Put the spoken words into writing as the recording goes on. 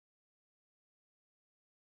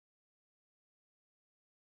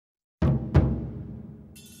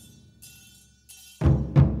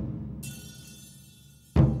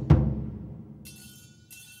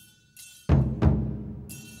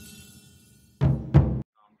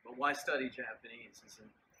why study Japanese?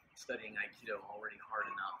 Isn't studying Aikido already hard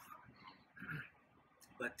enough?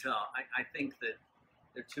 But I think that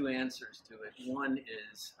there are two answers to it. One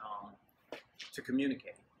is to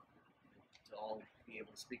communicate, to all be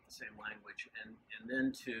able to speak the same language, and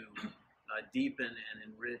then to deepen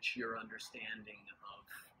and enrich your understanding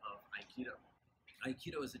of Aikido.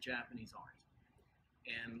 Aikido is a Japanese art,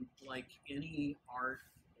 and like any art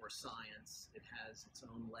or science, it has its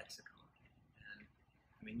own lexicon. And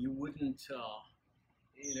I mean, you wouldn't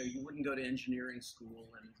go to engineering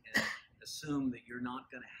school and assume that you're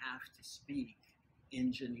not going to have to speak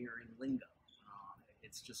engineering lingo.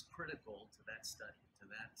 It's just critical to that study, to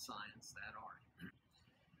that science, that art.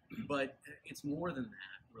 But it's more than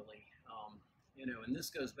that, really. And this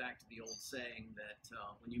goes back to the old saying that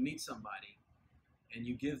when you meet somebody and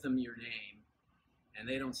you give them your name and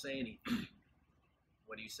they don't say anything,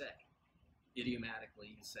 what do you say? Idiomatically,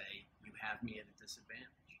 you say, "You have me at a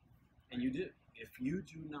disadvantage." And you do. If you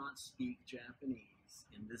do not speak Japanese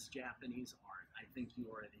in this Japanese art, I think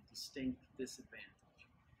you are at a distinct disadvantage.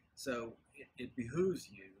 So it behooves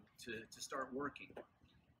you to start working.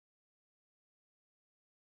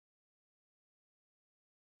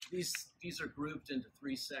 These are grouped into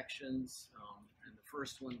three sections, and the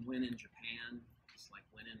first one, "When in Japan," it's like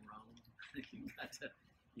 "When in Rome."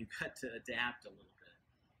 you got to adapt a little bit.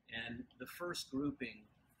 And the first grouping,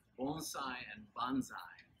 bonsai and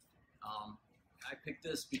banzai. I picked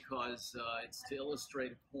this because it's to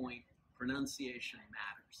illustrate a point: pronunciation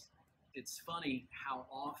matters. It's funny how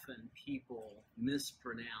often people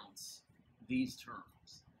mispronounce these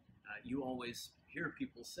terms. You always hear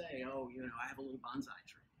people say, "Oh, I have a little bonsai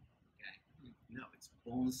tree." Okay, no, it's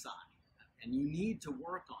bonsai, and you need to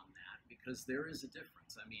work on that because there is a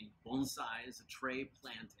difference. I mean, bonsai is a tray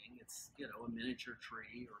planting. It's a miniature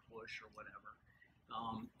tree or bush or whatever,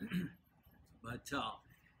 but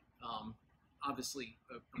obviously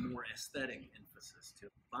a more aesthetic emphasis to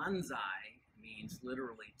it. Banzai means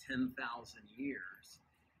literally 10,000 years,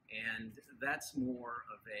 and that's more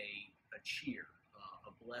of a cheer,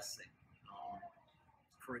 a blessing.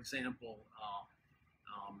 For example,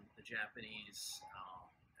 the Japanese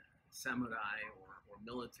samurai or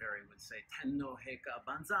military would say "Tenno Heika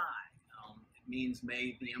Banzai." It means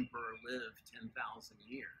 "May the emperor live 10,000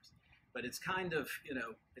 years." But it's kind of,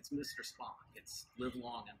 it's Mr. Spock. It's "Live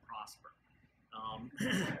long and prosper."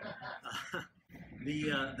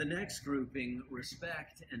 The next grouping,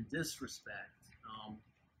 respect and disrespect.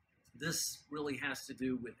 This really has to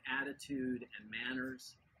do with attitude and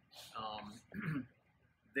manners.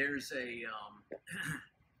 There's a,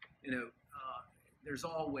 there's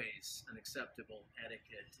always an acceptable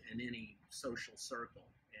etiquette in any social circle.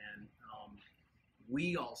 And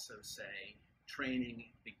we also say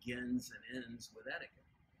training begins and ends with etiquette.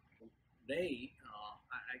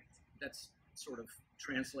 That's sort of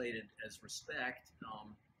translated as respect,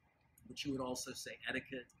 but you would also say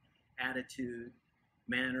etiquette, attitude,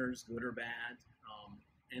 manners, good or bad.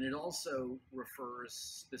 And it also refers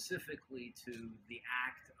specifically to the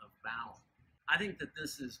act of bowing. I think that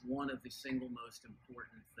this is one of the single most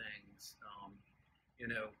important things.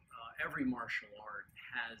 Every martial art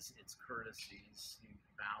has its courtesies. You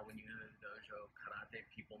bow when you enter the dojo. Karate,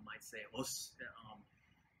 people might say "os,"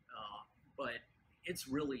 but it's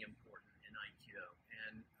really important in Aikido.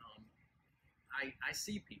 And I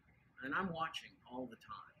see people, and I'm watching all the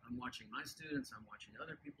time. I'm watching my students. I'm watching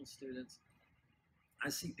other people's students. I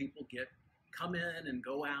see people come in and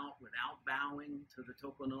go out without bowing to the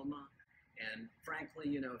tokonoma. And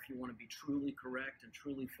frankly, if you want to be truly correct and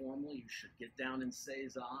truly formal, you should get down in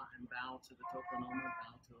seiza and bow to the tokonoma,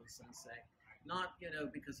 bow to the sensei. Not,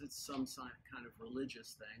 because it's some kind of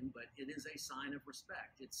religious thing, but it is a sign of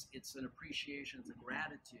respect. It's an appreciation, it's a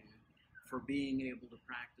gratitude for being able to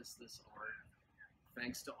practice this art,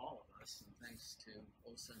 thanks to all of us and thanks to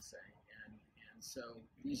O-sensei. And so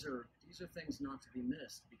these are things not to be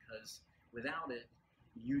missed, because without it,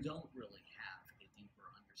 you don't really have a deeper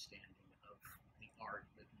understanding of the art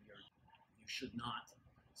that we are. You should not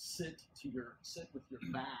sit with your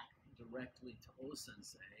back directly to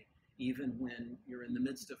O-sensei, even when you're in the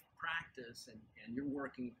midst of practice and you're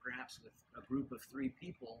working perhaps with a group of 3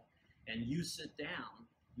 people and you sit down.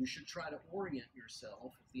 You should try to orient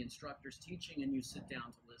yourself. If the instructor's teaching and you sit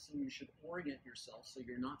down to listen, you should orient yourself so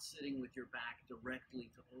you're not sitting with your back directly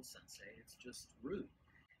to O-sensei. It's just rude.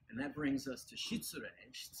 And that brings us to shitsure.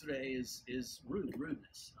 Shitsure is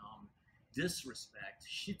rudeness. Disrespect.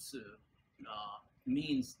 Shitsu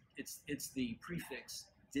means it's the prefix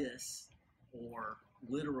dis, or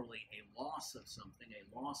literally a loss of something,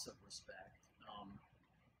 a loss of respect.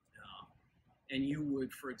 And you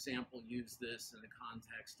would, for example, use this in the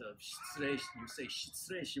context of shitsure, you say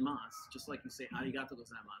shitsure shimasu, just like you say arigato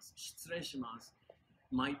gozaimasu. Shitsure shimasu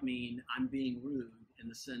might mean I'm being rude in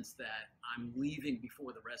the sense that I'm leaving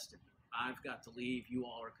before the rest of you. I've got to leave. You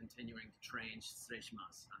all are continuing to train. Shitsure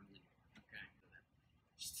shimasu. I'm leaving. Okay.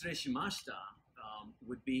 Shitsure shimashita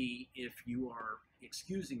would be if you are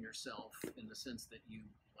excusing yourself in the sense that you,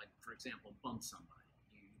 like, for example, bump somebody.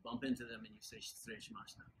 You bump into them and you say shitsure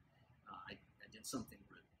shimashita. I did something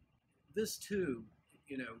rude. This too,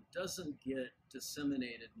 doesn't get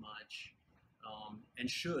disseminated much, and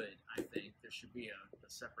should. I think there should be a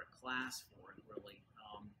separate class for it, really.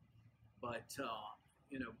 But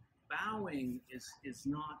bowing is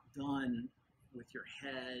not done with your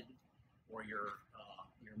head or your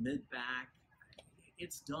mid back.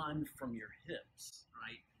 It's done from your hips,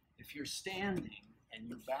 right? If you're standing and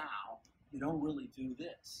you bow, you don't really do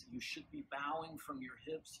this. You should be bowing from your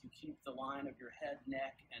hips. You keep the line of your head,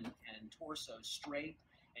 neck, and torso straight,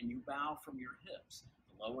 and you bow from your hips.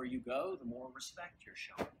 The lower you go, the more respect you're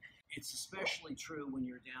showing. It's especially true when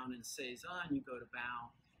you're down in Seiza and you go to bow.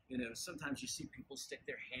 Sometimes you see people stick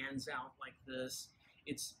their hands out like this.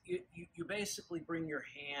 You basically bring your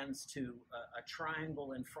hands to a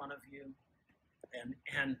triangle in front of you,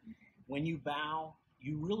 and when you bow,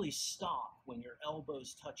 you really stop when your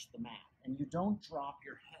elbows touch the mat, and you don't drop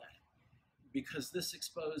your head, because this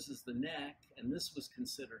exposes the neck, and this was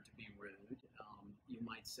considered to be rude. You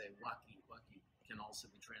might say waki. Waki can also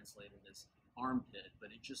be translated as armpit, but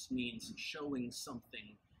it just means showing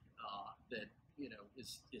something that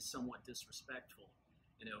is somewhat disrespectful.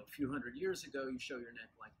 A few hundred years ago, you show your neck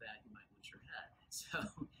like that, you might lose your head.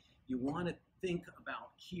 So you want to think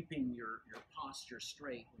about keeping your posture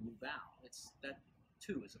straight when you bow. That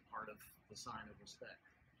too is a part of the sign of respect.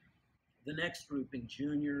 The next grouping,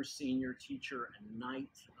 junior, senior, teacher, and knight.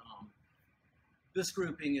 This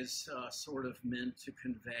grouping is sort of meant to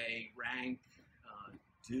convey rank,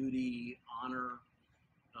 duty, honor.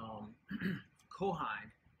 Kohai,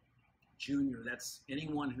 junior, that's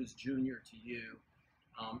anyone who's junior to you.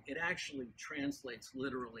 It actually translates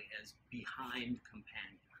literally as behind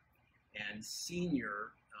companion. And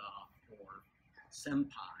senior, or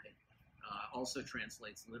senpai, also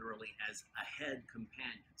translates literally as ahead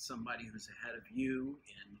companion, somebody who's ahead of you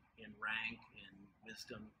in rank, in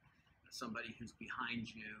wisdom, somebody who's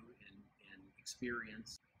behind you in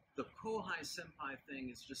experience. The kohai senpai thing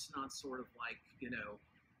is just not sort of like,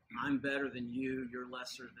 I'm better than you, you're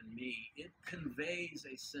lesser than me. It conveys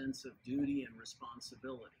a sense of duty and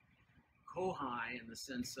responsibility. Kohai in the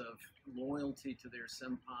sense of loyalty to their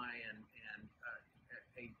senpai and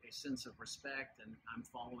a sense of respect, and I'm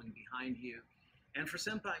following behind you. And for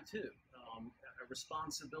senpai too, a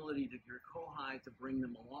responsibility to your kohai to bring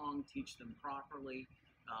them along, teach them properly,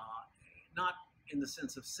 not in the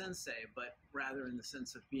sense of sensei, but rather in the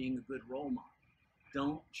sense of being a good role model.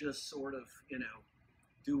 Don't just sort of,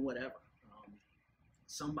 do whatever.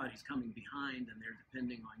 Somebody's coming behind and they're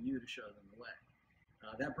depending on you to show them the way.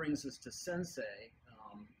 That brings us to sensei.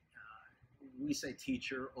 We say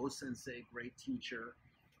teacher, o-sensei, great teacher.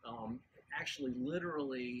 Actually,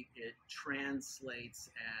 literally, it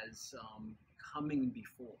translates as coming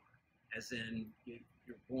before, as in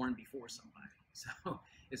you're born before somebody. So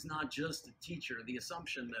it's not just a teacher. The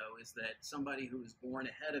assumption, though, is that somebody who is born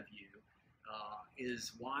ahead of you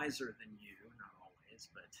is wiser than you, not always,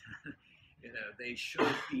 but they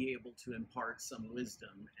should be able to impart some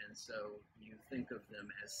wisdom, and so you think of them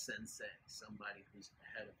as sensei, somebody who's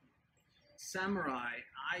ahead of you. Samurai,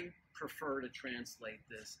 I prefer to translate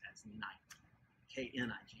this as knight,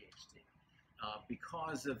 K-N-I-G-H-T,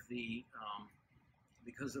 because of the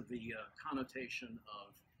connotation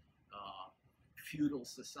of feudal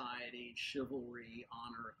society, chivalry,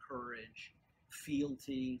 honor, courage,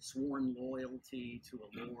 fealty, sworn loyalty to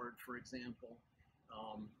a lord, for example.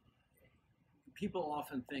 People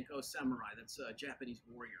often think, oh, samurai, that's a Japanese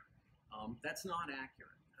warrior. That's not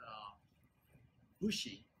accurate.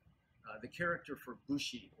 Bushi, the character for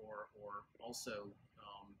Bushi, or also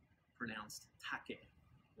pronounced take,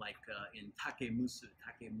 like in takemusu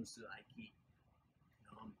aiki,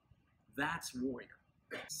 that's warrior.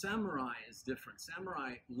 Samurai is different.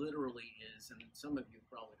 Samurai literally is, and some of you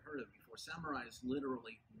probably heard of it before, samurai is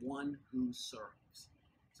literally one who serves.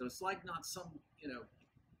 So it's like not some,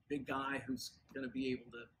 big guy who's going to be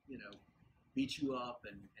able to, beat you up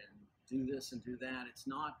and do this and do that. It's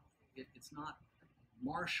not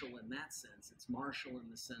martial in that sense. It's martial in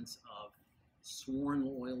the sense of sworn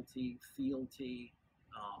loyalty, fealty,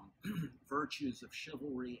 virtues of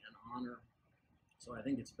chivalry and honor. So I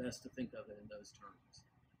think it's best to think of it in those terms.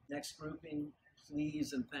 Next grouping,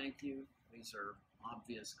 please and thank you. These are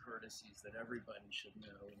obvious courtesies that everybody should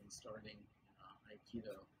know when starting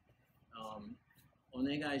Aikido.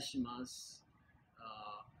 Onegai shimasu,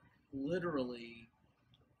 literally,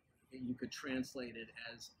 you could translate it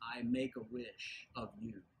as "I make a wish of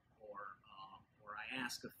you," or "I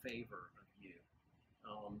ask a favor of you."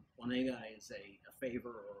 Onegai is a favor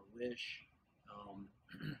or a wish,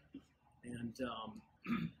 and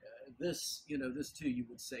this, this too, you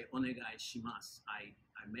would say "Onegai shimasu." I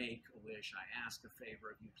make a wish. I ask a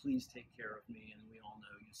favor of you. Please take care of me. And we all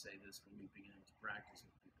know you say this when you begin to practice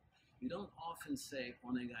with people. You don't often say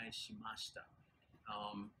 "Onegai shimashita."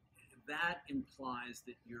 That implies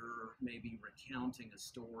that you're maybe recounting a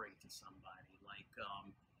story to somebody, like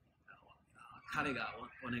 "Kare ga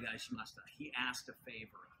onegai shimashita." He asked a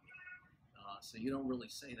favor of me. So you don't really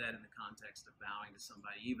say that in the context of bowing to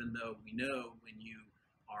somebody, even though we know when you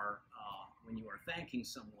are thanking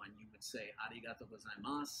someone, you would say "Arigatou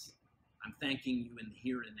gozaimasu." I'm thanking you in the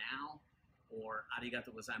here and now, or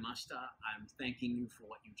 "Arigatou gozaimashita." I'm thanking you for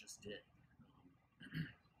what you just did.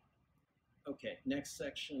 Okay, next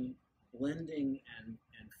section, blending and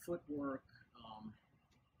footwork.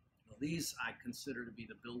 These I consider to be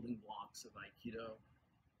the building blocks of Aikido.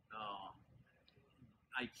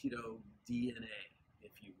 Aikido DNA,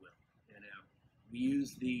 if you will. We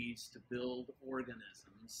use these to build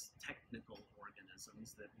organisms, technical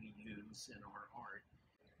organisms that we use in our art.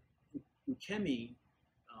 Ukemi,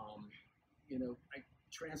 I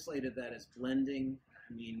translated that as blending.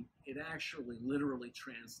 I mean, it actually literally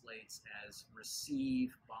translates as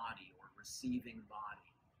receive body or receiving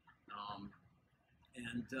body.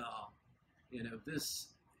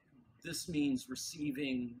 This means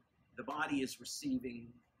receiving, the body is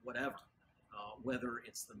receiving whatever, whether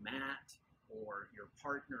it's the mat or your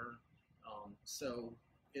partner. So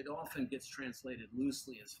it often gets translated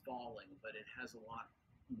loosely as falling, but it has a lot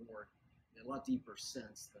deeper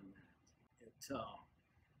sense than that.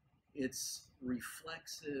 It's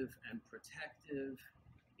reflexive and protective.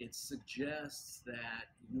 It suggests that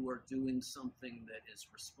you are doing something that is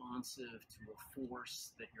responsive to a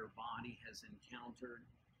force that your body has encountered.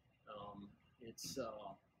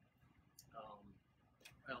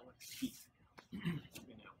 Let's keep,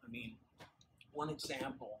 one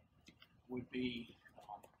example would be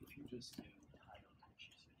if you just do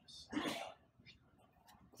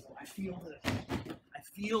I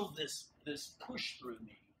feel this push through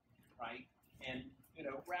me, right? And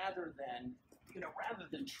rather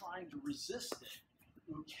than trying to resist it,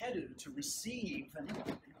 ukeru, to receive, and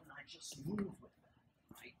I just move with that,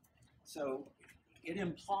 right? So it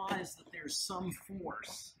implies that there's some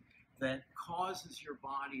force that causes your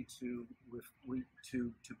body to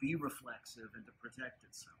be reflexive and to protect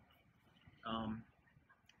itself.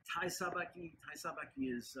 Tai sabaki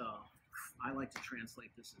is, I like to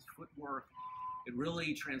translate this as footwork. It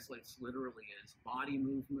really translates literally as body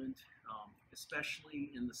movement,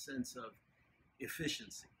 especially in the sense of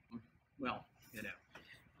efficiency. Well,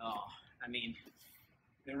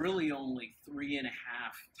 there are really only 3.5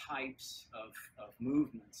 types of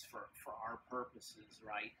movements for our purposes,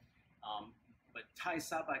 right? But Tai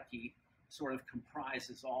Sabaki sort of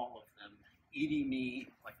comprises all of them. Irimi,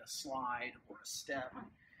 like a slide or a step.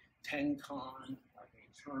 Tenkan, like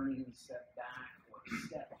a turning step back or a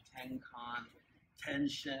step. Tenkan.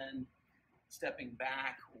 Tenshin, stepping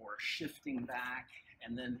back or shifting back.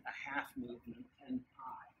 And then a half movement,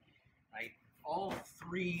 Tenkai, right? All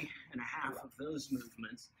 3.5 of those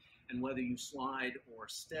movements, and whether you slide or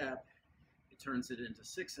step, it turns it into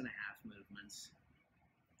 6.5 movements.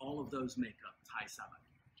 All of those make up Tai Sabaki.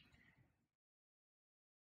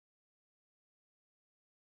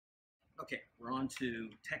 Okay, we're on to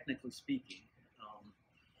technically speaking.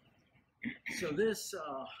 So this,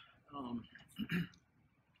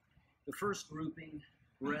 the first grouping,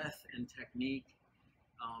 breath and technique,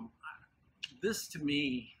 this to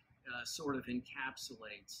me sort of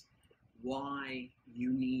encapsulates why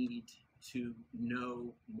you need to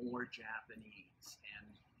know more Japanese.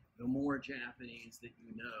 And the more Japanese that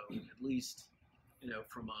you know, at least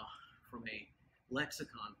from a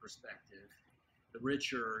lexicon perspective, the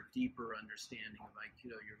richer, deeper understanding of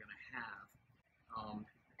Aikido you're going to have.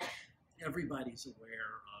 Everybody's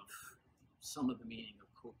aware of some of the meaning of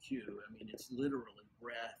kokyu. I mean, it's literally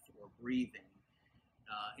breath or breathing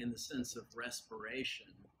in the sense of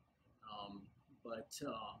respiration. But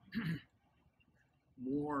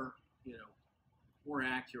more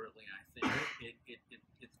accurately, I think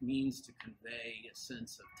it means to convey a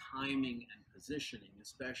sense of timing and positioning,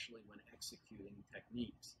 especially when executing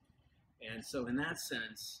techniques. And so in that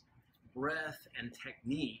sense, breath and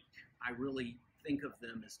technique, I really think of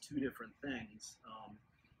them as 2 different things.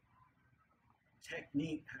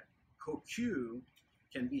 technique, kokyu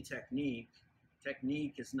can be technique.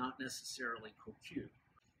 Technique is not necessarily kokyu.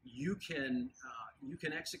 You can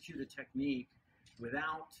execute a technique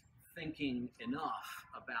without thinking enough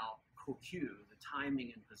about kokyu, the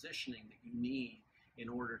timing and positioning that you need in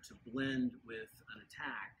order to blend with an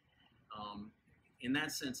attack. In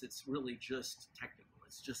that sense, it's really just technical.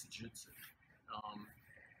 It's just jutsu.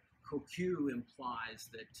 Kokyu implies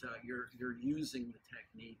that you're using the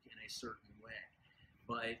technique in a certain way.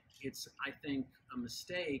 But it's, I think, a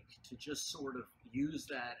mistake to just sort of use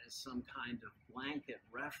that as some kind of blanket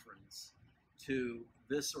reference to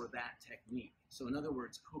this or that technique. So in other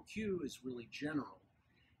words, kokyu is really general,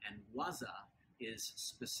 and waza is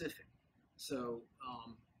specific. So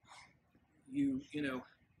you know,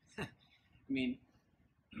 I mean,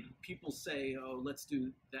 people say, oh, let's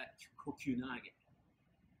do that kokyu nage.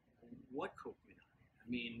 What kokyu nage? I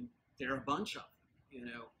mean, there are a bunch of them, you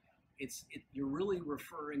know. You're really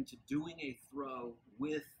referring to doing a throw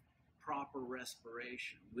with proper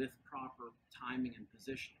respiration, with proper timing and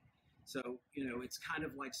positioning. So, you know, it's kind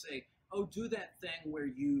of like say, oh, do that thing where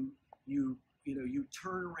you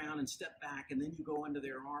turn around and step back, and then you go under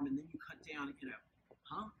their arm, and then you cut down. You know,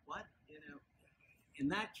 huh? What? You know, in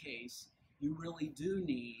that case, you really do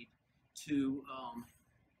need to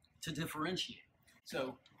differentiate.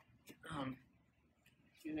 So,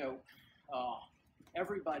 you know.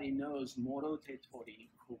 Everybody knows morote tori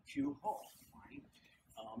kokyu ho, right?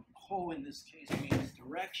 Ho in this case means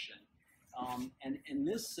direction. And in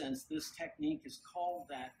this sense, this technique is called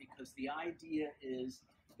that because the idea is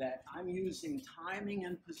that I'm using timing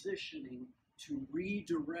and positioning to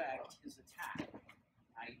redirect his attack,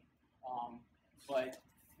 right? But,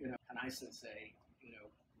 you know, Kanai Sensei, you know,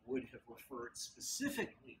 would have referred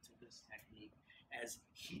specifically to this technique as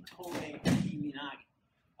hitoe iriminagi.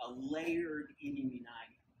 A layered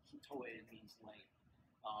iriminagi. Hitoe means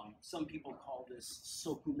layered. Some people call this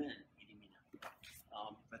sokumen iriminagi.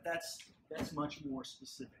 But that's much more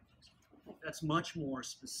specific. That's much more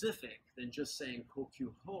specific than just saying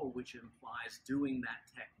kokyu ho, which implies doing that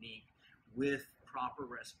technique with proper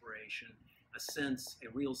respiration, a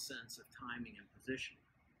real sense of timing and positioning.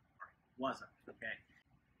 All right, waza, okay.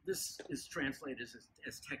 This is translated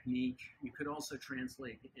as technique. You could also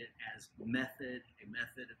translate it as method, a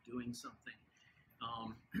method of doing something.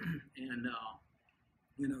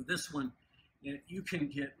 You know, this one, you can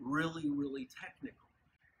get really, really technical.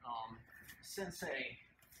 Sensei,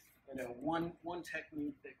 you know, one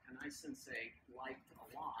technique that Kanai Sensei liked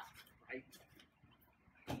a lot, right?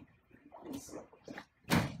 Is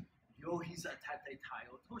Yohiza Tate Tai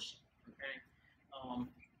Otoshi, okay?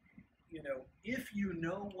 You know, if you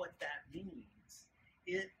know what that means,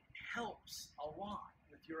 it helps a lot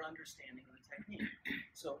with your understanding of the technique.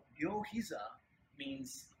 So, yohiza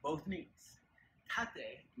means both knees.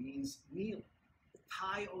 Tate means kneeling.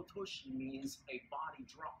 Tai otoshi means a body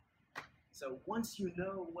drop. So once you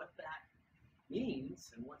know what that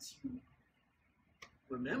means, and once you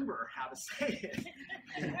remember how to say it,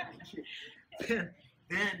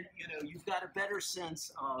 then you know, you've got a better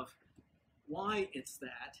sense of why it's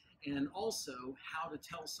that, and also how to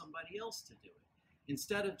tell somebody else to do it.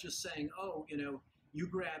 Instead of just saying, oh, you know, you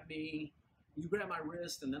grab me, you grab my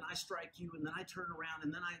wrist, and then I strike you, and then I turn around,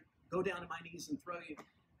 and then I go down to my knees and throw you.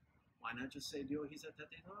 Why not just say, Ryohiza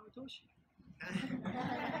tate no otoshi?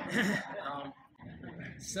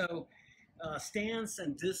 So stance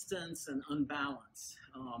and distance and unbalance.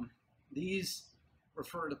 These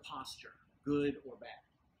refer to posture, good or bad.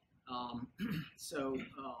 So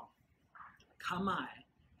kamae.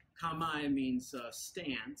 Kamae means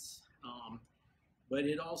stance, but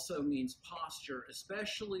it also means posture,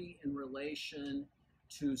 especially in relation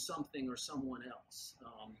to something or someone else.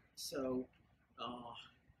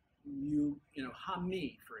 You know,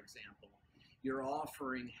 hami, for example, you're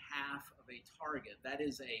offering half of a target. That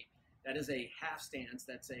is a half stance.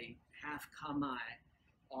 That's a half kamae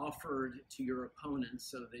offered to your opponent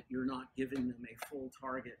so that you're not giving them a full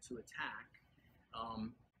target to attack.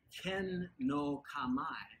 Ken no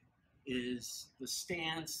kamae is the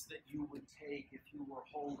stance that you would take if you were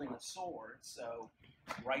holding a sword. So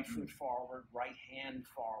right foot forward, right hand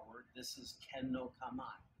forward. This is ken no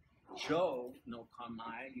kamae. Jo no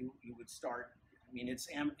kamae, you would start, I mean, it's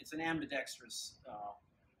an ambidextrous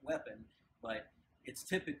weapon, but it's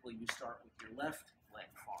typically you start with your left leg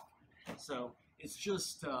forward. So it's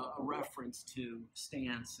just a reference to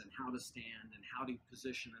stance and how to stand and how to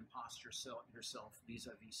position and posture yourself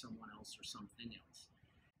vis-a-vis someone else or something else.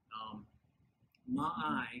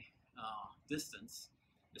 Ma'ai, distance,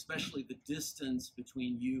 especially the distance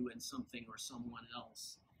between you and something or someone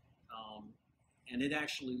else, and it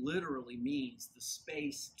actually literally means the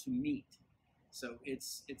space to meet. So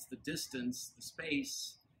it's the distance, the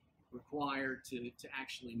space required to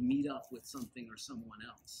actually meet up with something or someone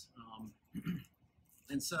else.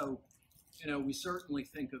 And so, we certainly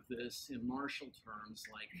think of this in martial terms,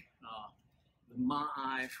 like the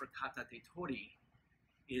ma'ai for katate tori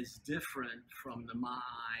is different from the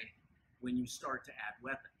ma'ai when you start to add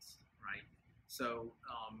weapons, right? So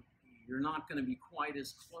you're not going to be quite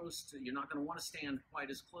as close to, you're not going to want to stand quite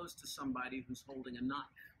as close to somebody who's holding a knife.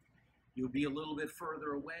 You'll be a little bit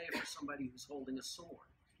further away for somebody who's holding a sword.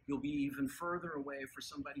 You'll be even further away for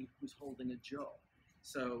somebody who's holding a jo.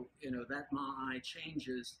 So, that ma'ai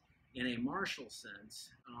changes in a martial sense.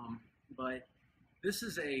 But this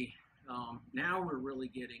is now we're really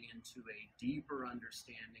getting into a deeper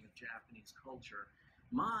understanding of Japanese culture.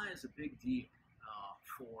 Ma'ai is a big deal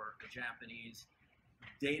for the Japanese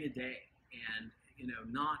day to day, and,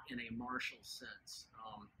 not in a martial sense.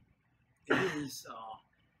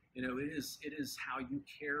 It is how you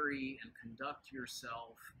carry and conduct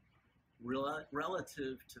yourself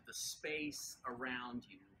relative to the space around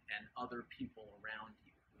you and other people around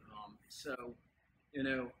you.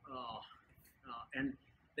 And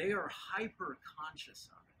they are hyper conscious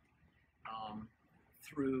of it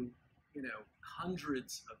through,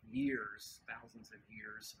 hundreds of years, thousands of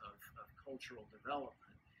years of cultural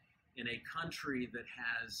development in a country that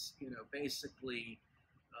has, basically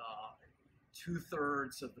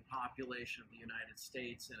 2/3 of the population of the United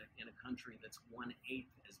States in a country that's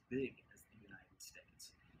 1/8 as big as the United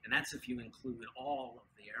States. And that's if you include all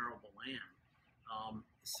of the arable land.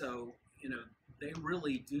 So, they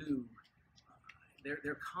really do,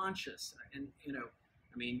 they're conscious. And,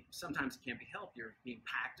 sometimes it can't be helped. You're being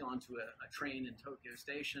packed onto a train in Tokyo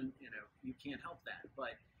Station, you can't help that.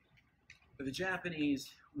 But the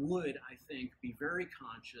Japanese would, I think, be very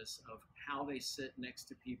conscious of how they sit next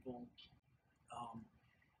to people.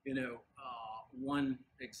 One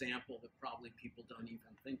example that probably people don't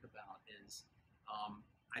even think about is,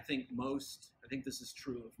 I think this is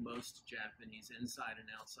true of most Japanese inside and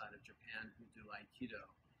outside of Japan who do Aikido.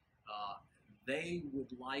 They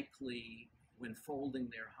would likely, when folding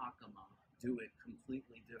their hakama, do it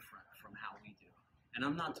completely different from how we do it. And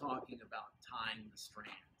I'm not talking about tying the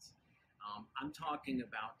strands. I'm talking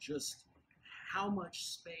about just how much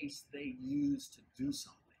space they use to do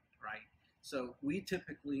something, right? So we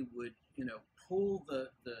typically would, pull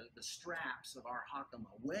the straps of our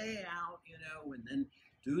hakama way out, and then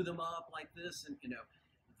do them up like this. And,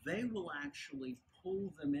 they will actually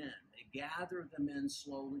pull them in. They gather them in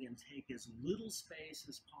slowly and take as little space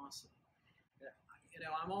as possible.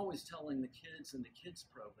 I'm always telling the kids in the kids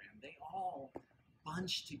program, they all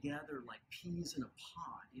bunch together like peas in a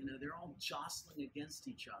pod. They're all jostling against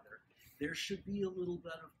each other. There should be a little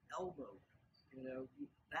bit of elbow.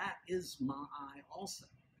 That is ma'ai also.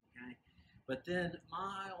 Okay, but then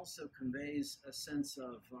ma'ai also conveys a sense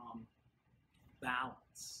of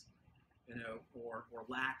balance, or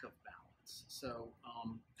lack of balance. So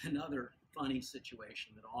another funny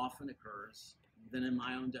situation that often occurs, even in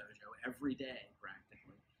my own dojo, every day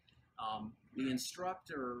practically, the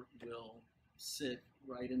instructor will sit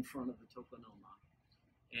right in front of the tokonoma,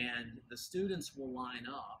 and the students will line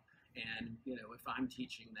up. And, if I'm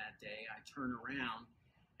teaching that day, I turn around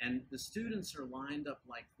and the students are lined up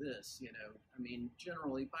like this,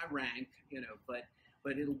 generally by rank, but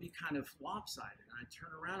it'll be kind of lopsided. And I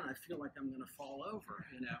turn around and I feel like I'm going to fall over,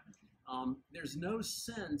 There's no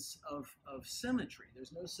sense of symmetry.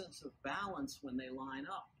 There's no sense of balance when they line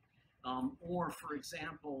up. Or, for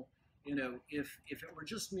example, if it were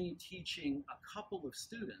just me teaching a couple of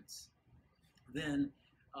students, then,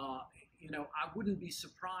 I wouldn't be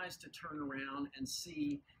surprised to turn around and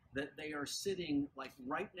see that they are sitting like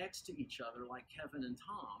right next to each other, like Kevin and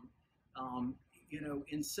Tom,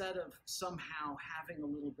 instead of somehow having a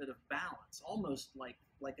little bit of balance, almost like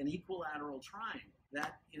an equilateral triangle.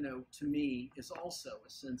 That, to me, is also a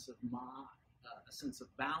sense of a sense of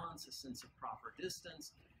balance, a sense of proper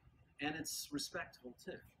distance, and it's respectful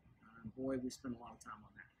too. Boy, we spend a lot of time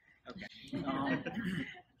on that. Okay.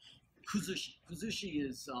 Kuzushi. Kuzushi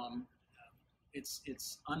is,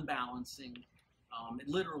 it's unbalancing. It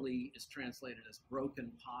literally is translated as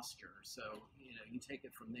broken posture. So, you take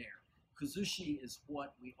it from there. Kuzushi is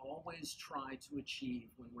what we always try to achieve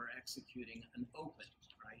when we're executing an opening,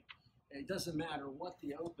 right? It doesn't matter what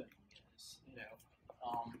the opening is,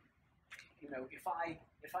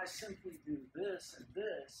 if I simply do this and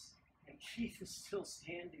this, and Keith is still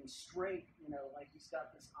standing straight, like he's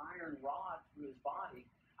got this iron rod through his body,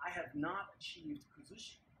 I have not achieved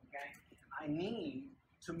Kuzushi, okay? I need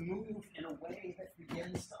to move in a way that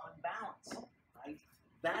begins to unbalance him, right?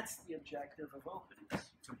 That's the objective of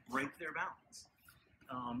openings, to break their balance.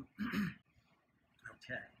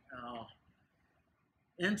 Okay.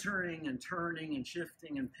 Entering and turning and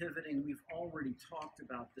shifting and pivoting, we've already talked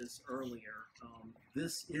about this earlier.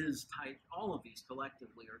 This is Tai, all of these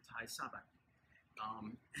collectively are Tai Sabaki.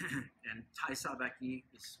 And Tai Sabaki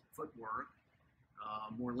is footwork,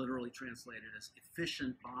 more literally translated as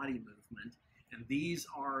efficient body movement. And these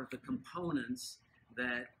are the components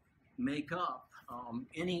that make up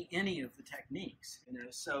any of the techniques.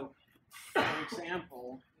 So, for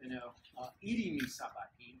example, irimi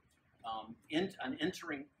sabaki, an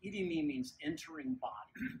entering, irimi means entering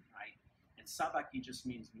body, right? And sabaki just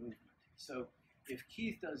means movement. So if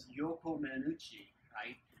Keith does yoko menuchi,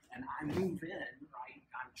 right, and I move in, right,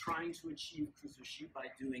 I'm trying to achieve kuzushi by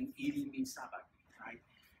doing irimi sabaki, right?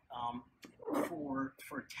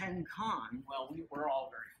 For Tenkan, well, we're all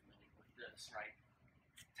very familiar with this, right?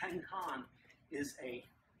 Tenkan is a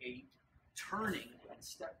turning and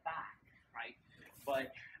step back, right?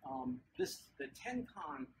 But the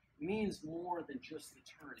Tenkan means more than just the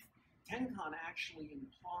turning. Tenkan actually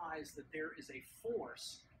implies that there is a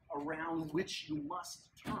force around which you must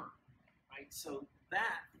turn, right? So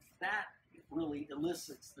that really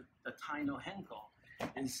elicits the Tai no Henko,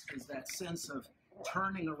 is that sense of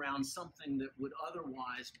turning around something that would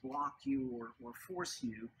otherwise block you or force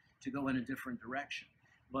you to go in a different direction.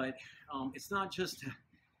 But it's not just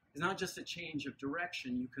a change of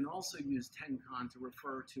direction. You can also use Tenkan to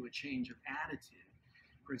refer to a change of attitude.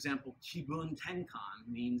 For example, Kibun Tenkan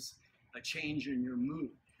means a change in your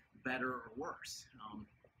mood, better or worse.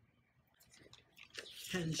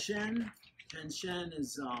 Tenshen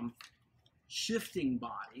is shifting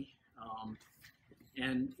body.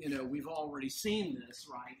 And we've already seen this,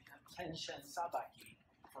 right? Tenshen Sabaki,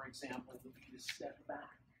 for example, would be to step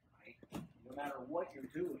back, right? No matter what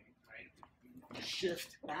you're doing, right? You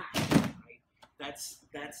shift back, right? That's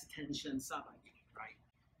Tenshen Sabaki,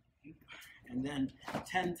 right? And then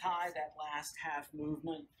Tentai, that last half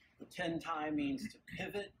movement. Tentai means to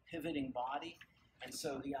pivot, pivoting body. And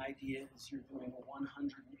so the idea is you're doing a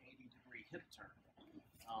 180-degree hip turn.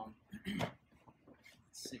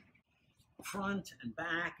 Let's see. Front and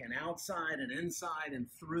back and outside and inside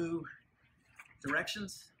and through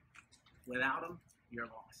directions. Without them, you're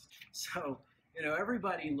lost. So,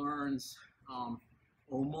 everybody learns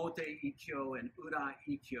Omote Ikkyo and Ura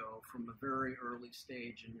Ikkyo from a very early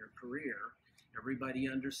stage in your career. Everybody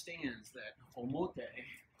understands that Omote,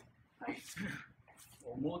 right?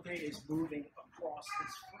 Omote is moving across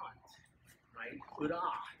his front, right? Ura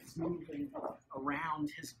is moving around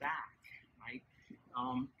his back, right?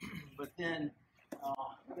 But then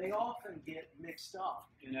they often get mixed up.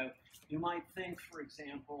 You might think, for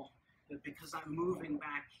example, that because I'm moving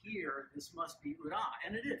back here, this must be Ura,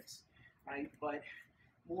 and it is, right? But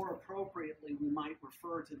more appropriately, we might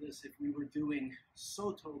refer to this if we were doing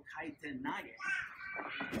Soto Kaiten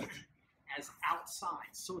Nage as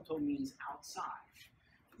outside. Soto means outside.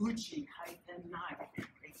 Uchi Kaiten Nage,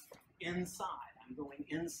 right? Inside. I'm going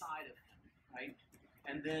inside of him, right?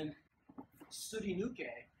 And then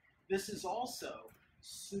Surinuke, this is also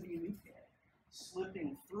Surinuke,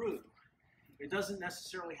 slipping through. It doesn't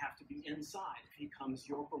necessarily have to be inside. If he comes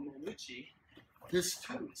Yoko Menuchi, this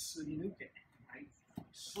too is Surinuke, right?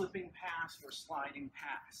 Slipping past or sliding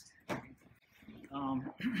past.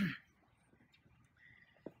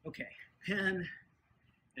 Okay, pin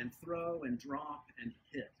and throw and drop and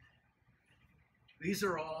hit. These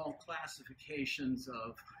are all classifications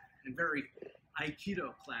of, and very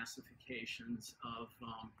Aikido classifications of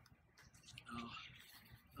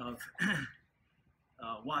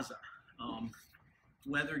waza.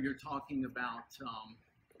 Whether you're talking about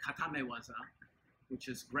katame waza, which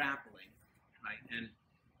is grappling, right? And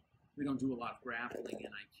we don't do a lot of grappling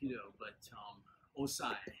in Aikido, but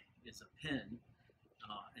osai is a pin,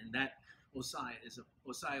 and that osai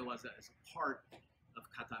waza is a part of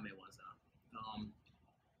katame waza.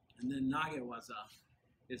 And then nage waza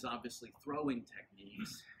is obviously throwing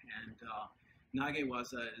techniques, and nage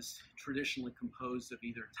waza is traditionally composed of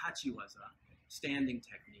either tachi waza, standing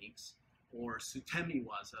techniques, or sutemi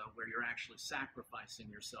waza, where you're actually sacrificing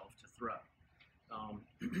yourself to throw.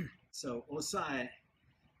 So osai,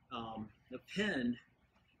 the pin,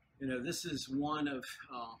 this is one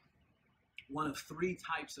of three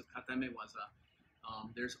types of katame waza.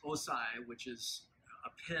 There's osai, which is a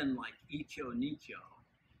pin like ikkyo nikyo.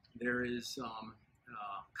 There is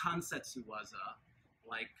kansetsu waza,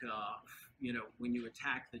 like when you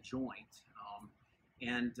attack the joint,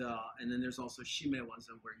 and then there's also shime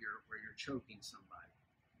waza, where you're choking somebody.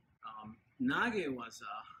 Nage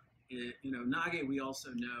waza, nage we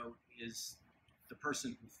also know is the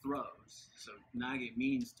person who throws. So nage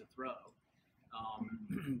means to throw,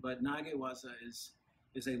 but nagewaza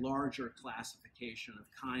is a larger classification of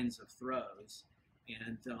kinds of throws,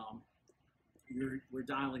 and we're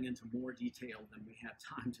dialing into more detail than we have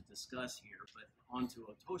time to discuss here. But on to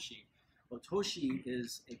otoshi. Otoshi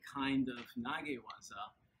is a kind of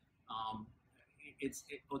nagewaza.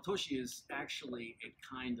 Otoshi is actually a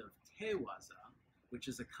kind of tewaza, which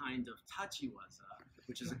is a kind of tachiwaza,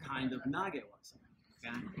 which is a kind of nagewaza.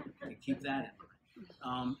 Okay, so keep that in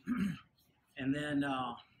mind. And then,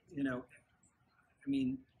 you know, I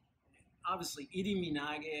mean, obviously, irimi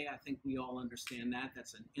nage, I think we all understand that.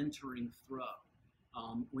 That's an entering throw.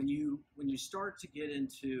 When you start to get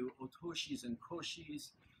into otoshis and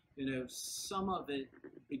koshis, you know, some of it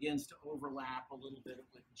begins to overlap a little bit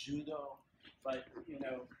with judo, but, you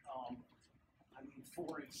know, I mean,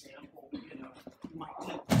 for example, you know, you might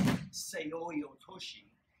take seoi otoshi.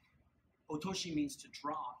 Otoshi means to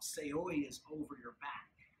drop. Seoi is over your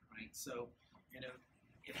back, right? So, you know,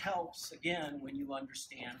 it helps, again, when you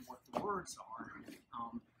understand what the words are,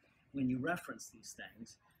 when you reference these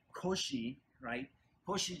things. Koshi, right?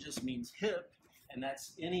 Koshi just means hip, and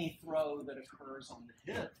that's any throw that occurs on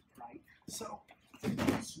the hip, right? So,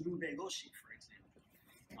 surube goshi, for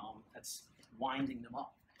example, that's winding them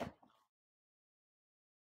up.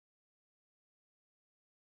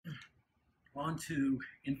 On to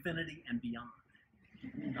infinity and beyond.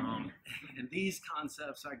 And these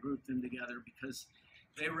concepts, I grouped them together because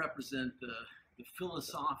they represent the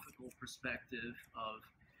philosophical perspective of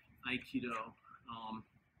Aikido,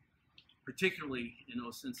 particularly in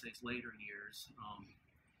O-sensei's later years,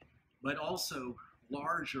 but also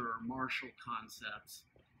larger martial concepts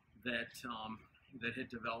that had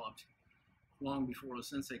developed long before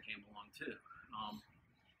O-sensei came along too.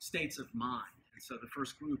 States of mind. And so the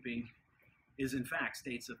first grouping is in fact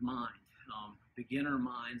states of mind. Beginner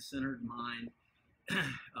mind, centered mind,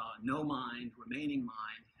 no mind, remaining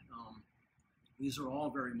mind. These are all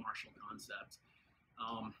very martial concepts.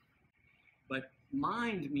 But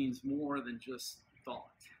mind means more than just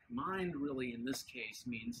thought. Mind really in this case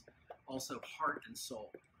means also heart and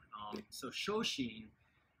soul. So Shoshin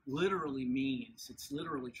literally means, it's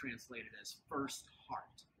literally translated as first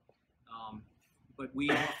heart. But we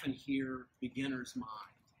often hear beginner's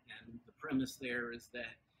mind. And the premise there is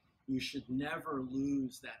that you should never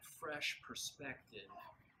lose that fresh perspective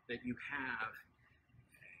that you have,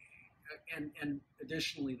 and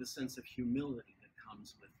additionally the sense of humility that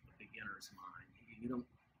comes with the beginner's mind. You don't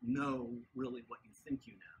know really what you think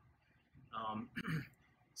you know.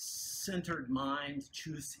 Centered mind,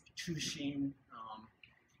 chushin,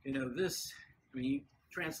 you know, this, I mean,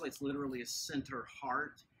 translates literally as center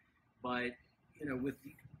heart, but, you know, with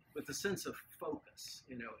a sense of focus,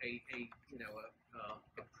 you know, a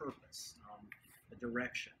purpose, a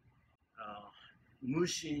direction.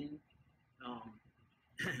 Mushin,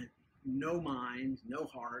 no mind, no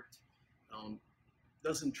heart,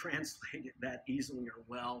 doesn't translate it that easily or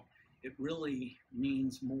well. It really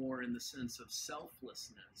means more in the sense of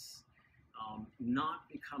selflessness, not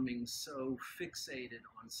becoming so fixated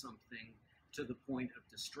on something to the point of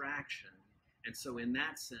distraction. And so in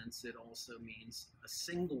that sense, it also means a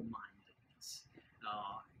single-mindedness.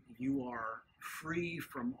 You are free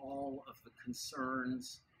from all of the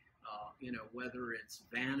concerns, you know, whether it's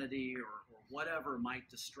vanity or whatever might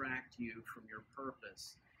distract you from your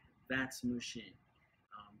purpose. That's Mushin.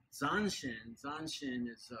 Zanshin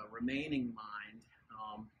is remaining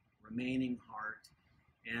mind, remaining heart.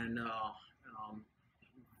 And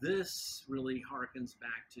this really harkens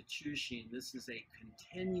back to Chushin. This is a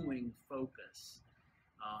continuing focus,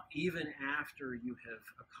 even after you have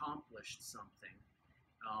accomplished something.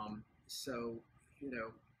 So, you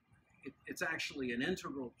know, it's actually an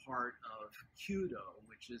integral part of Kyudo,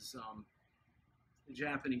 which is the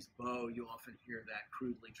Japanese bow. You often hear that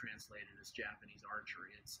crudely translated as Japanese archery.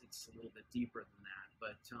 It's a little bit deeper than that.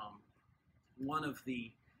 But one of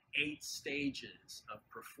the 8 stages of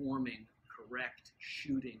performing correct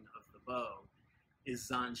shooting of the bow is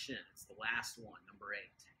Zanshin. It's the last one, number 8.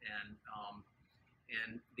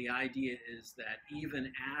 And the idea is that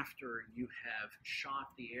even after you have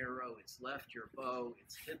shot the arrow, it's left your bow,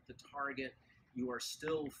 it's hit the target, you are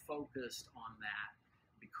still focused on that,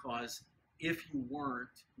 because if you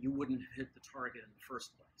weren't, you wouldn't have hit the target in the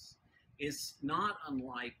first place. It's not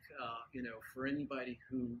unlike, you know, for anybody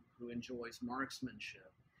who enjoys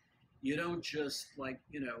marksmanship, you don't just, like,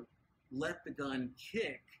 you know, let the gun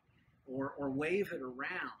kick or wave it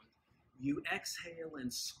around. You exhale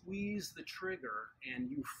and squeeze the trigger, and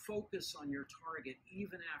you focus on your target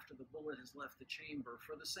even after the bullet has left the chamber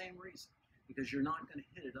for the same reason, because you're not going to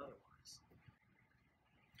hit it otherwise.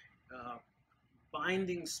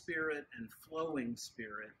 binding spirit and flowing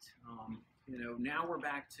spirit. Now we're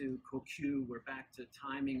back to kokyu, we're back to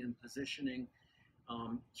timing and positioning.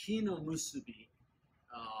 Kino musubi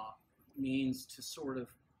means to sort of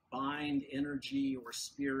bind energy or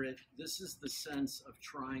spirit. This is the sense of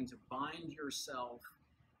trying to bind yourself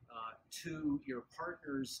to your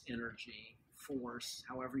partner's energy, force,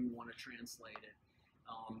 however you want to translate it.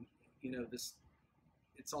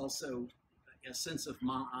 It's also a sense of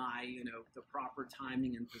ma'ai, the proper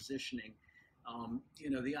timing and positioning.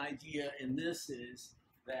 The idea in this is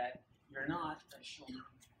that you're not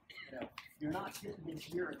getting in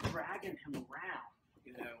here and dragging him around.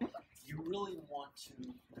 You really want to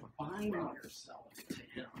bind yourself to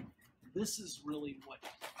him. This is really what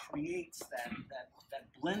creates that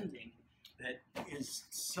blending that is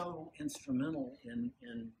so instrumental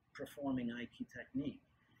in performing Aiki technique.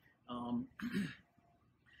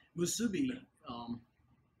 Musubi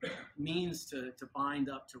means to bind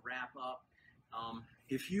up, to wrap up.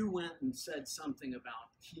 If you went and said something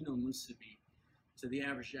about Kino Musubi to the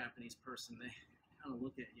average Japanese person, they kind of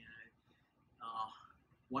look at you.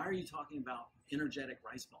 Why are you talking about energetic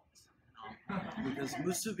rice balls? Because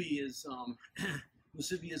musubi is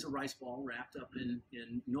a rice ball wrapped up in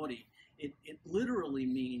nori. It literally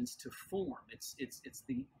means to form. It's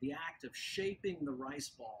the act of shaping the rice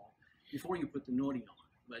ball before you put the nori on.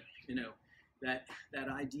 But that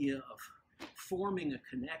idea of forming a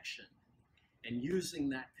connection and using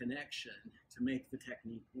that connection to make the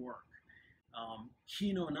technique work.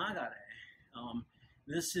 Kino nagare.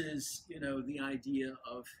 This is, the idea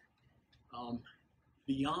of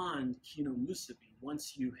beyond Kino Musubi.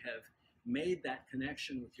 Once you have made that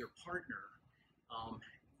connection with your partner,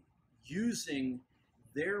 using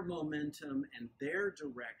their momentum and their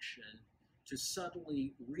direction to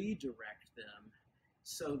subtly redirect them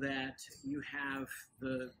so that you have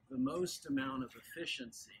the most amount of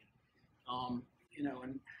efficiency. And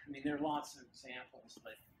I mean, there are lots of examples,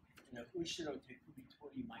 but Ushiro Tekubi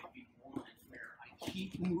Tori might be one where I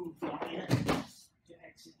keep moving in to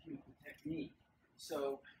execute the technique.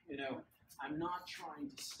 So, I'm not trying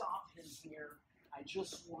to stop him here. I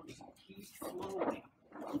just want to keep flowing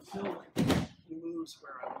until he moves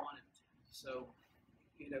where I want him to. So,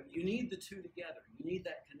 you need the two together. You need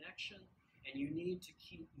that connection, and you need to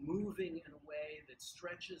keep moving in a way that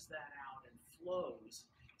stretches that out and flows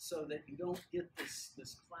so that you don't get this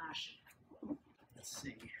clashing. Let's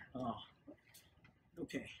see.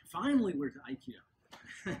 Okay, finally we're to Aikido.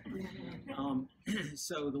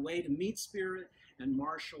 So the way to meet spirit and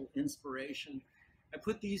martial inspiration. I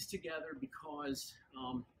put these together because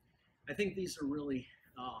I think these are really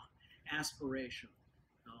aspirational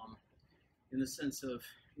in the sense of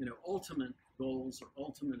ultimate goals or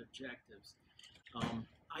ultimate objectives.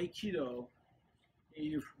 Aikido,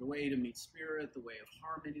 the way to meet spirit, the way of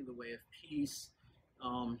harmony, the way of peace,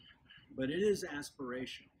 but it is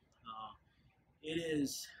aspirational. It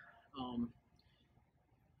is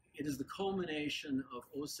the culmination of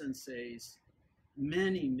O-sensei's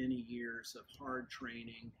many, many years of hard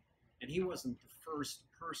training, and he wasn't the first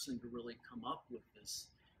person to really come up with this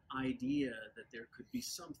idea that there could be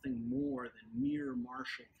something more than mere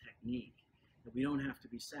martial technique, that we don't have to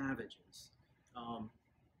be savages.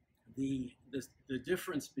 The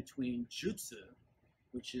difference between jutsu,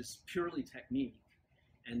 which is purely technique,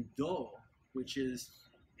 and do, which is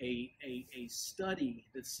a study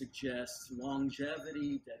that suggests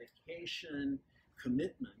longevity, dedication,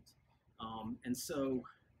 commitment. And so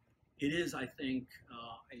it is, I think,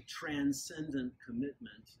 a transcendent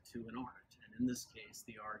commitment to an art. And in this case,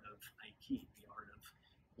 the art of Aiki, the art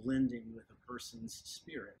of blending with a person's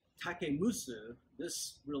spirit. Takemusu,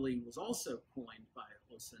 this really was also coined by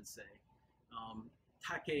O-sensei.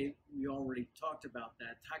 Take, we already talked about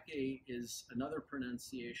that. Take is another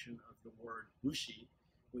pronunciation of the word mushi,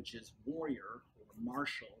 which is warrior or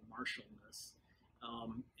martial, martialness.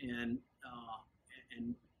 And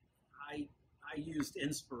I used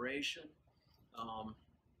inspiration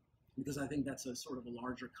because I think that's a sort of a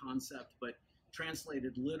larger concept, but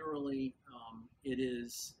translated literally, it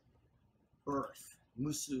is birth.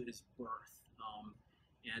 Musu is birth.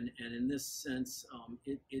 And in this sense,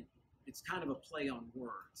 it's kind of a play on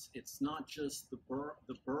words. It's not just the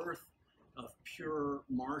birth of pure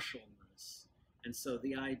martialness. And so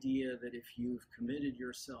the idea that if you've committed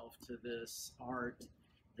yourself to this art,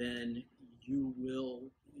 then you will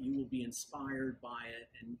be inspired by it,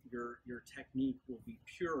 and your technique will be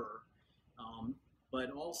pure. But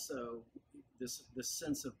also this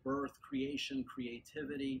sense of birth, creation,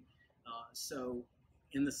 creativity. So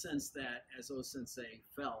in the sense that, as O-sensei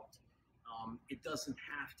felt, it doesn't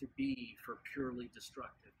have to be for purely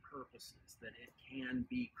destructive purposes, that it can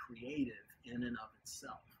be creative in and of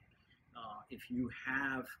itself. If you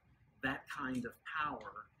have that kind of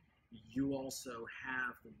power, you also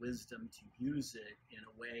have the wisdom to use it in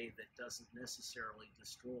a way that doesn't necessarily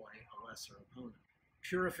destroy a lesser opponent.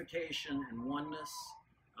 Purification and oneness,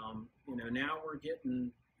 now we're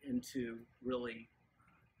getting into really,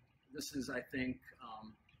 this is, I think,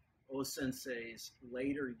 O-sensei's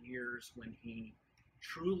later years when he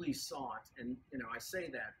truly sought, and I say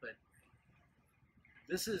that, but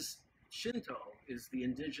this is, Shinto is the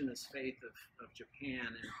indigenous faith of Japan,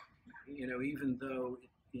 and even though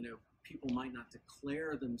people might not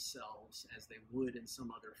declare themselves as they would in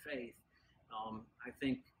some other faith, I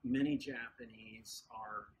think many Japanese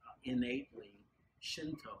are innately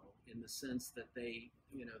Shinto in the sense that they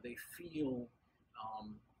feel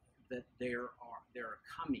that they're a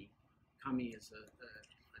kami. Kami is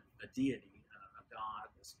a deity, a god,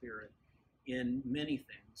 a spirit, in many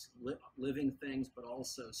things, living things, but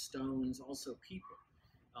also stones, also people.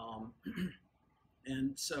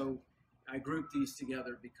 And so I group these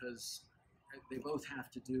together because they both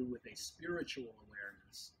have to do with a spiritual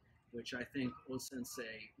awareness, which I think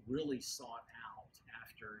O-sensei really sought out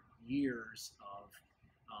after years of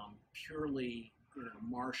purely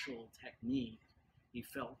martial technique. He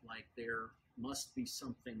felt like there must be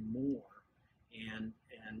something more, and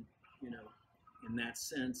in that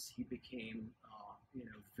sense, he became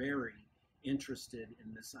very interested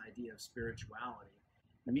in this idea of spirituality.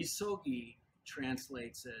 Misogi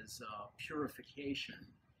translates as purification,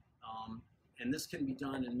 and this can be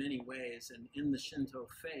done in many ways. And in the Shinto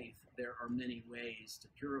faith, there are many ways to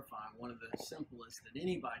purify. One of the simplest that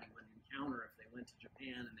anybody would encounter if they went to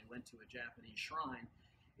Japan and they went to a Japanese shrine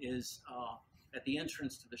is at the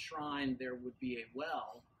entrance to the shrine, there would be a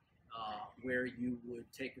well where you would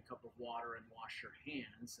take a cup of water and wash your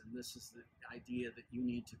hands. And this is the idea that you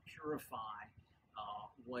need to purify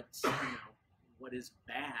what is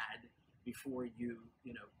bad before you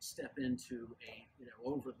step into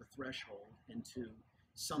over the threshold into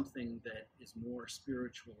something that is more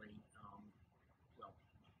spiritually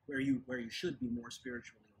where you should be more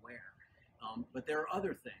spiritually aware. But there are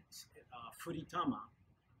other things. Furitama.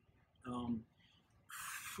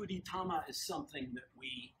 Furitama is something that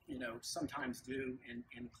we sometimes do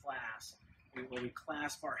in class, where we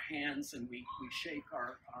clasp our hands and we shake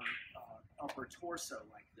our upper torso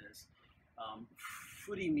like this.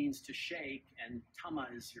 Furi means to shake, and tama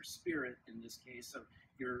is your spirit in this case. So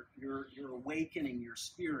you're awakening your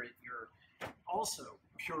spirit. You're also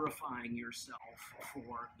purifying yourself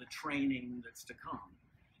for the training that's to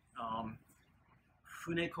come.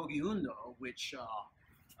 Funekogi undo, which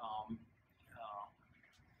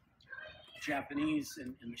Japanese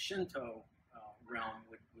in the Shinto realm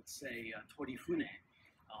would say torifune.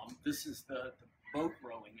 This is the boat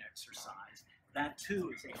rowing exercise. That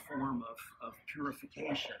too is a form of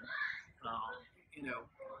purification,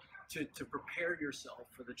 to prepare yourself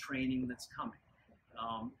for the training that's coming.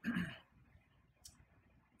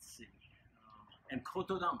 Let's see. And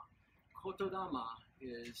kotodama. Kotodama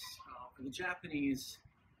is the Japanese,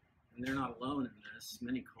 and they're not alone in this.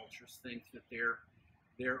 Many cultures think that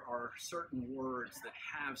there are certain words that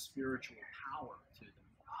have spiritual power to them.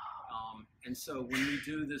 And so when we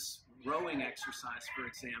do this rowing exercise, for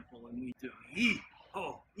example, and we do ee,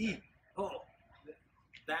 ho,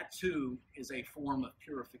 that too is a form of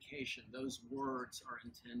purification. Those words are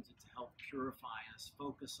intended to help purify us,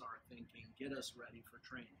 focus our thinking, get us ready for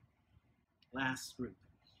training. Last group.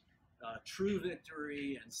 True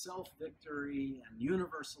victory and self-victory and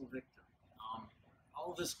universal victory.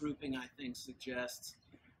 All this grouping, I think, suggests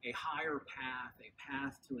a higher path, a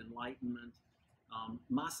path to enlightenment.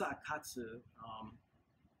 Masakatsu,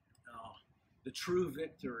 the true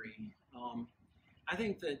victory. I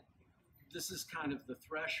think that this is kind of the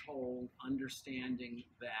threshold understanding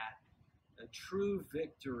that a true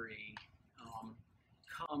victory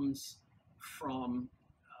comes from,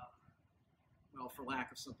 for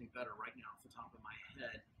lack of something better right now off the top of my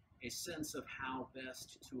head, a sense of how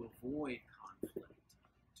best to avoid conflict,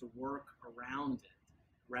 to work around it,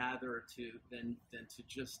 rather than to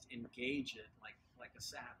just engage it like a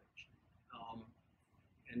savage.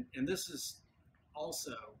 And this is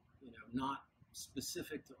also, not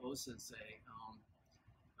specific to O-sensei.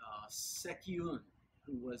 Sekyun,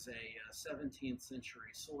 who was a 17th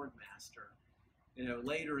century sword master,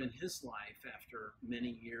 later in his life, after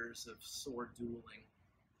many years of sword dueling,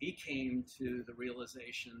 he came to the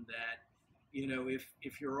realization that,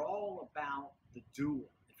 if you're all about the duel,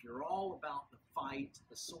 if you're all about the fight,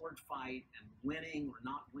 the sword fight, and winning or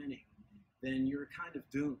not winning, then you're kind of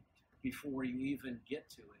doomed before you even get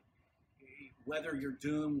to it. whether you're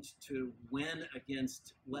doomed to win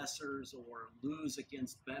against lessers or lose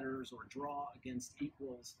against betters or draw against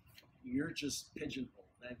equals, you're just pigeonholed.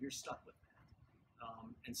 That you're stuck with that.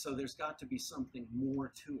 And so there's got to be something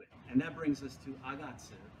more to it. And that brings us to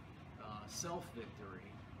agatsu,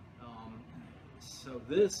 self-victory. So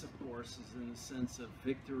this, of course, is in the sense of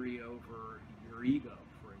victory over your ego,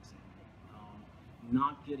 for example.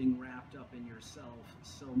 Not getting wrapped up in yourself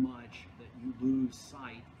so much that you lose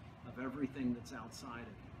sight of everything that's outside of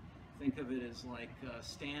you. Think of it as like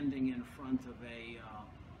standing in front of a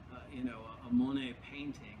Monet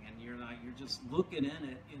painting, and you're just looking in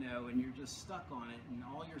it, and you're just stuck on it, and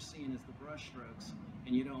all you're seeing is the brush strokes,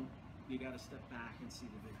 and you got to step back and see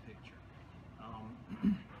the big picture.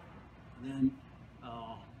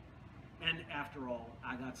 And after all,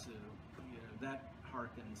 agatsu, that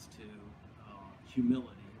harkens to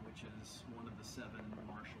humility, which is one of the 7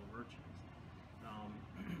 martial virtues.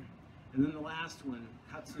 And then the last one,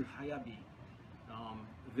 katsu hayabi,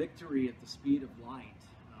 victory at the speed of light.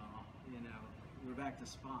 We're back to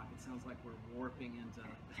Spock. It sounds like we're warping into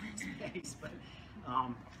space, but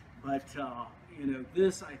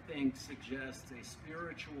this, I think, suggests a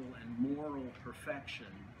spiritual and moral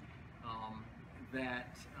perfection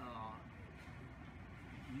that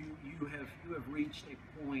you have reached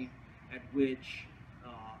a point at which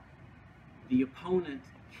the opponent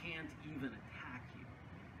can't even attack you.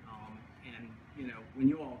 And when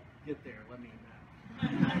you all get there, let me know.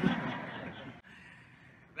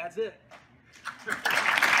 That's it.